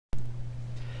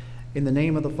In the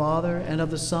name of the Father, and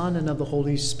of the Son, and of the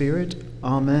Holy Spirit.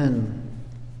 Amen.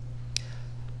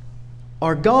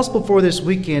 Our gospel for this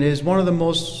weekend is one of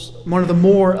the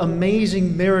more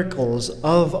amazing miracles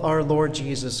of our Lord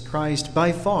Jesus Christ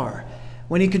by far,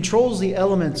 when he controls the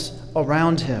elements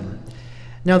around him.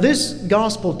 Now, this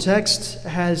gospel text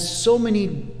has so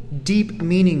many deep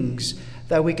meanings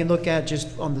that we can look at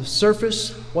just on the surface,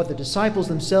 what the disciples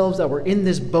themselves that were in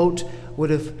this boat would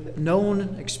have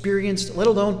known, experienced, let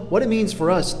alone what it means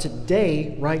for us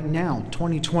today, right now,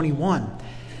 2021.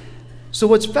 So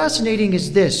what's fascinating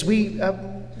is this.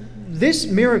 This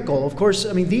miracle, of course,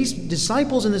 these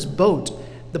disciples in this boat,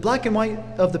 the black and white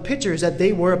of the picture is that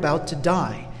they were about to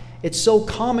die. It's so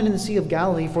common in the Sea of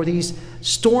Galilee for these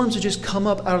storms to just come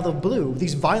up out of the blue,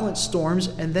 these violent storms,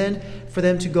 and then for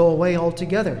them to go away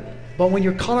altogether. But when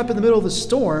you're caught up in the middle of the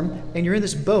storm and you're in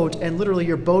this boat and literally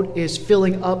your boat is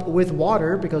filling up with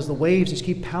water because the waves just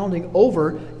keep pounding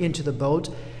over into the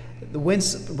boat, the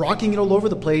wind's rocking it all over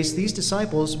the place, these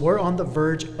disciples were on the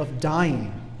verge of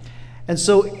dying. And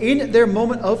so in their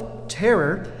moment of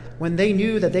terror, when they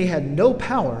knew that they had no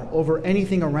power over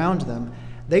anything around them,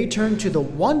 they turned to the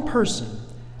one person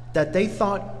that they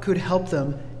thought could help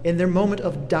them in their moment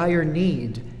of dire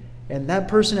need. And that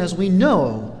person, as we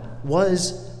know,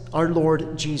 was our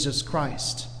Lord Jesus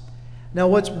Christ. Now,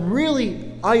 what's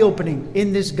really eye-opening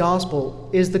in this gospel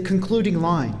is the concluding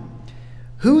line.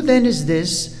 Who then is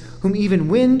this whom even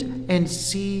wind and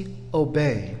sea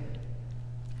obey?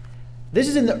 This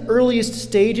is in the earliest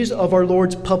stages of our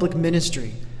Lord's public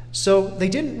ministry. So they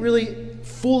didn't really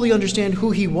fully understand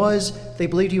who he was. They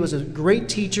believed he was a great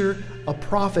teacher, a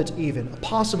prophet even,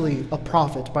 possibly a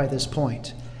prophet by this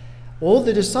point. Well,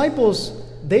 the disciples,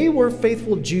 they were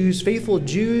faithful Jews. Faithful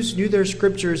Jews knew their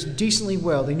scriptures decently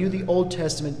well. They knew the Old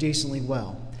Testament decently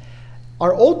well.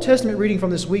 Our Old Testament reading from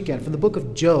this weekend, from the book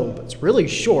of Job, it's really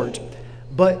short,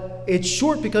 but it's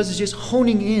short because it's just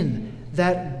honing in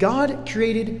that God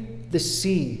created the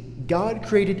sea. God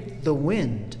created the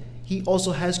wind. He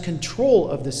also has control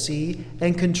of the sea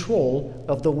and control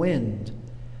of the wind.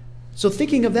 So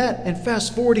thinking of that and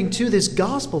fast forwarding to this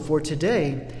gospel for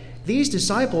today, these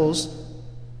disciples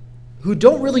who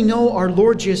don't really know our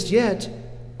Lord just yet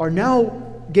are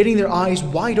now getting their eyes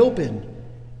wide open.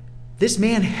 This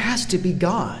man has to be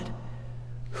God.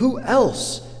 Who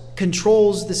else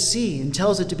controls the sea and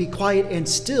tells it to be quiet and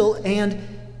still, and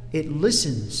it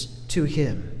listens to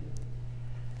him?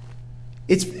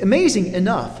 It's amazing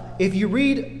enough, if you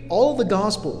read all the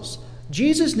Gospels,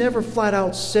 Jesus never flat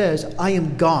out says, I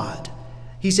am God.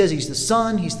 He says he's the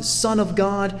Son of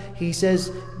God. He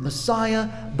says Messiah,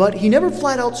 but he never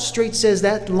flat out straight says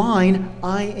that line,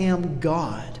 I am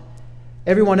God.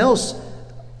 Everyone else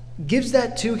gives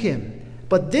that to him.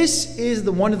 But this is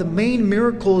one of the main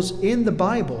miracles in the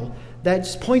Bible that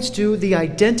points to the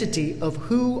identity of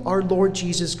who our Lord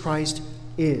Jesus Christ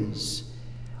is.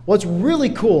 What's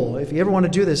really cool, if you ever want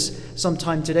to do this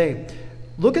sometime today,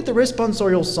 look at the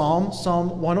responsorial psalm,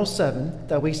 Psalm 107,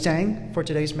 that we sang for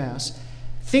today's Mass,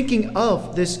 thinking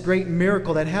of this great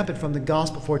miracle that happened from the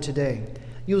gospel for today.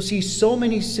 You'll see so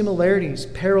many similarities,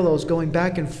 parallels going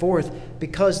back and forth,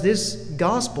 because this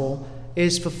gospel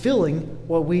is fulfilling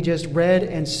what we just read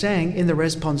and sang in the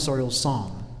responsorial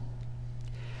psalm.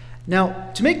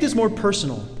 Now, to make this more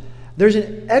personal, there's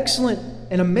an excellent,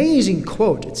 an amazing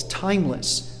quote, it's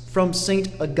timeless, from St.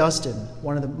 Augustine,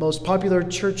 one of the most popular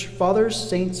church fathers,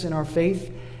 saints in our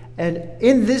faith. And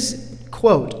in this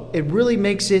quote, it really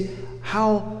makes it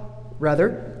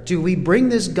do we bring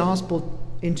this gospel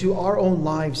into our own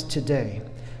lives today?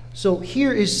 So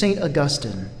here is St.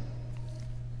 Augustine.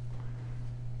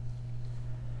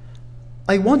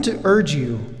 I want to urge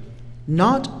you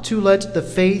not to let the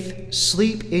faith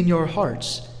sleep in your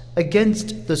hearts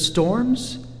against the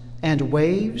storms and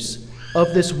waves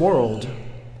of this world.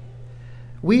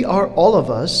 We are all of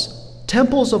us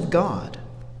temples of God,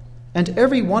 and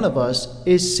every one of us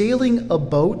is sailing a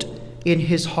boat in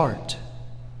his heart.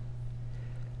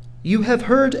 You have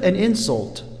heard an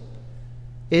insult.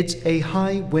 It's a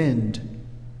high wind.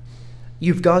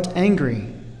 You've got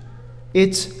angry.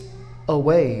 It's a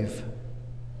wave.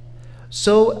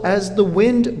 So as the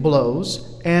wind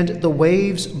blows and the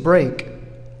waves break,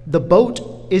 the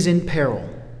boat is in peril.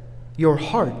 Your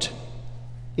heart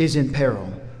is in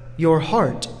peril. Your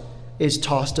heart is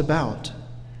tossed about.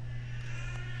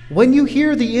 When you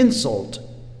hear the insult,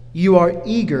 you are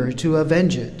eager to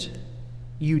avenge it.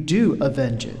 You do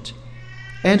avenge it.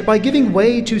 And by giving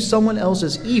way to someone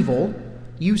else's evil,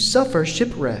 you suffer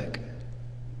shipwreck.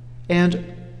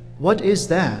 And what is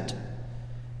that?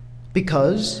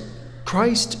 Because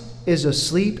Christ is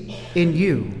asleep in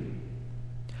you.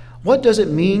 What does it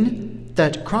mean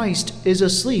that Christ is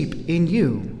asleep in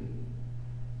you?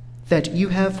 That you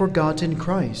have forgotten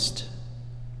Christ.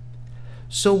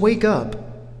 So wake up.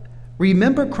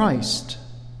 Remember Christ.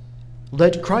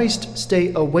 Let Christ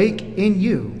stay awake in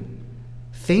you.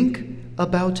 Think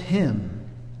about him.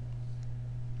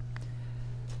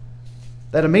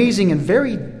 That amazing and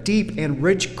very deep and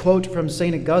rich quote from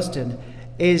St. Augustine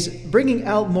is bringing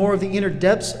out more of the inner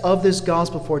depths of this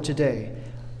gospel for today.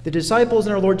 The disciples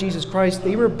in our Lord Jesus Christ,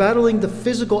 they were battling the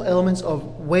physical elements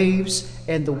of waves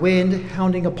and the wind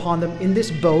hounding upon them in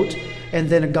this boat, and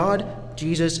then God,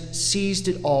 Jesus, seized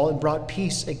it all and brought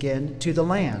peace again to the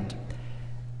land.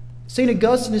 St.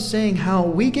 Augustine is saying how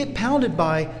we get pounded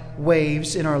by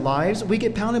waves in our lives. We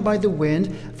get pounded by the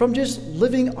wind from just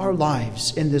living our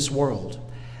lives in this world.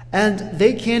 And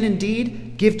they can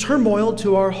indeed give turmoil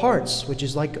to our hearts, which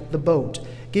is like the boat,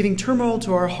 giving turmoil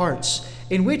to our hearts,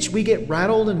 in which we get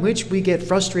rattled, in which we get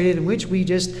frustrated, in which we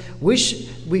just wish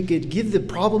we could give the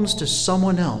problems to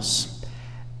someone else.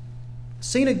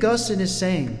 St. Augustine is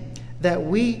saying that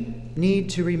we need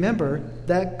to remember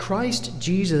that Christ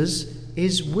Jesus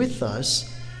is with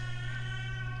us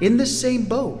in the same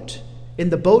boat, in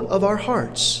the boat of our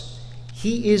hearts.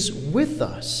 He is with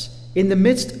us in the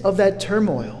midst of that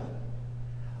turmoil.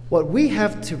 What we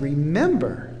have to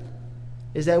remember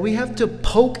is that we have to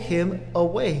poke him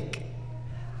awake.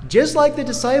 Just like the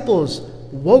disciples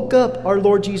woke up our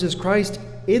Lord Jesus Christ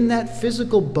in that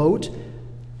physical boat,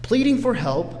 pleading for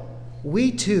help,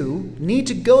 we too need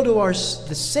to go to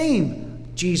the same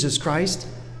Jesus Christ,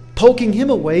 poking him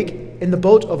awake in the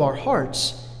boat of our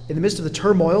hearts, in the midst of the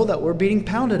turmoil that we're being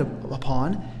pounded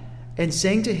upon, and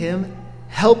saying to him,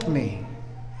 help me.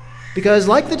 Because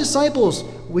like the disciples,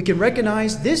 we can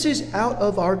recognize this is out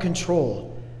of our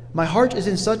control. My heart is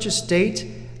in such a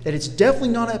state that it's definitely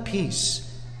not at peace.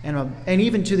 And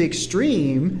even to the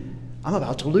extreme, I'm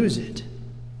about to lose it.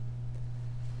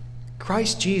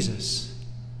 Christ Jesus,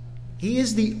 he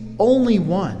is the only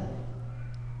one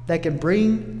that can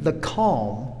bring the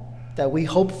calm that we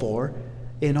hope for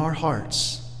in our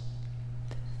hearts.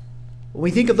 When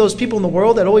we think of those people in the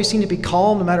world that always seem to be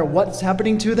calm no matter what's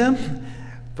happening to them,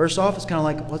 first off, it's kind of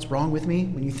like, what's wrong with me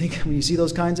when you see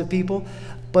those kinds of people?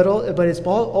 But it's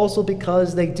also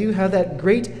because they do have that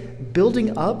great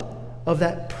building up of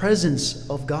that presence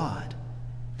of God,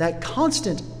 that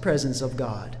constant presence of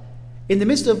God in the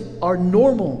midst of our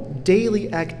normal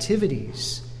daily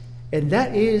activities. And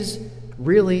that is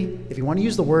really, if you want to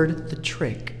use the word, the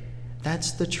trick.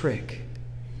 That's the trick,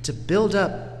 to build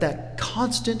up that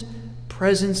constant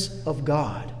presence of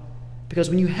God. Because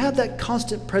when you have that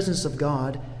constant presence of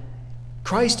God,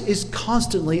 Christ is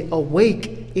constantly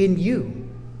awake in you,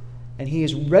 and he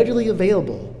is readily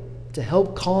available to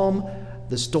help calm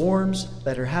the storms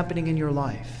that are happening in your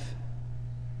life.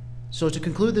 So to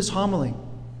conclude this homily,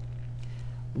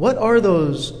 what are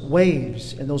those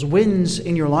waves and those winds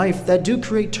in your life that do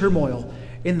create turmoil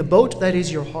in the boat that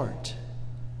is your heart?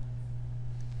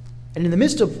 And in the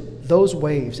midst of those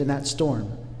waves, in that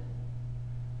storm,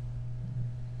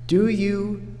 do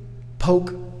you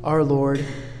poke our Lord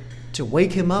to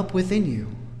wake him up within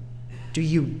you? Do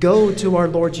you go to our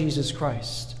Lord Jesus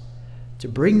Christ to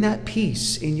bring that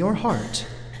peace in your heart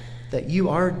that you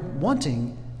are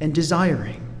wanting and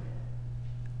desiring?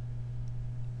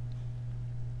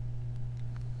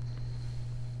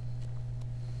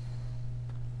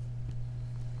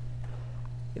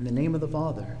 In the name of the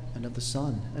Father, and of the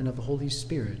Son, and of the Holy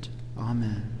Spirit.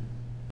 Amen.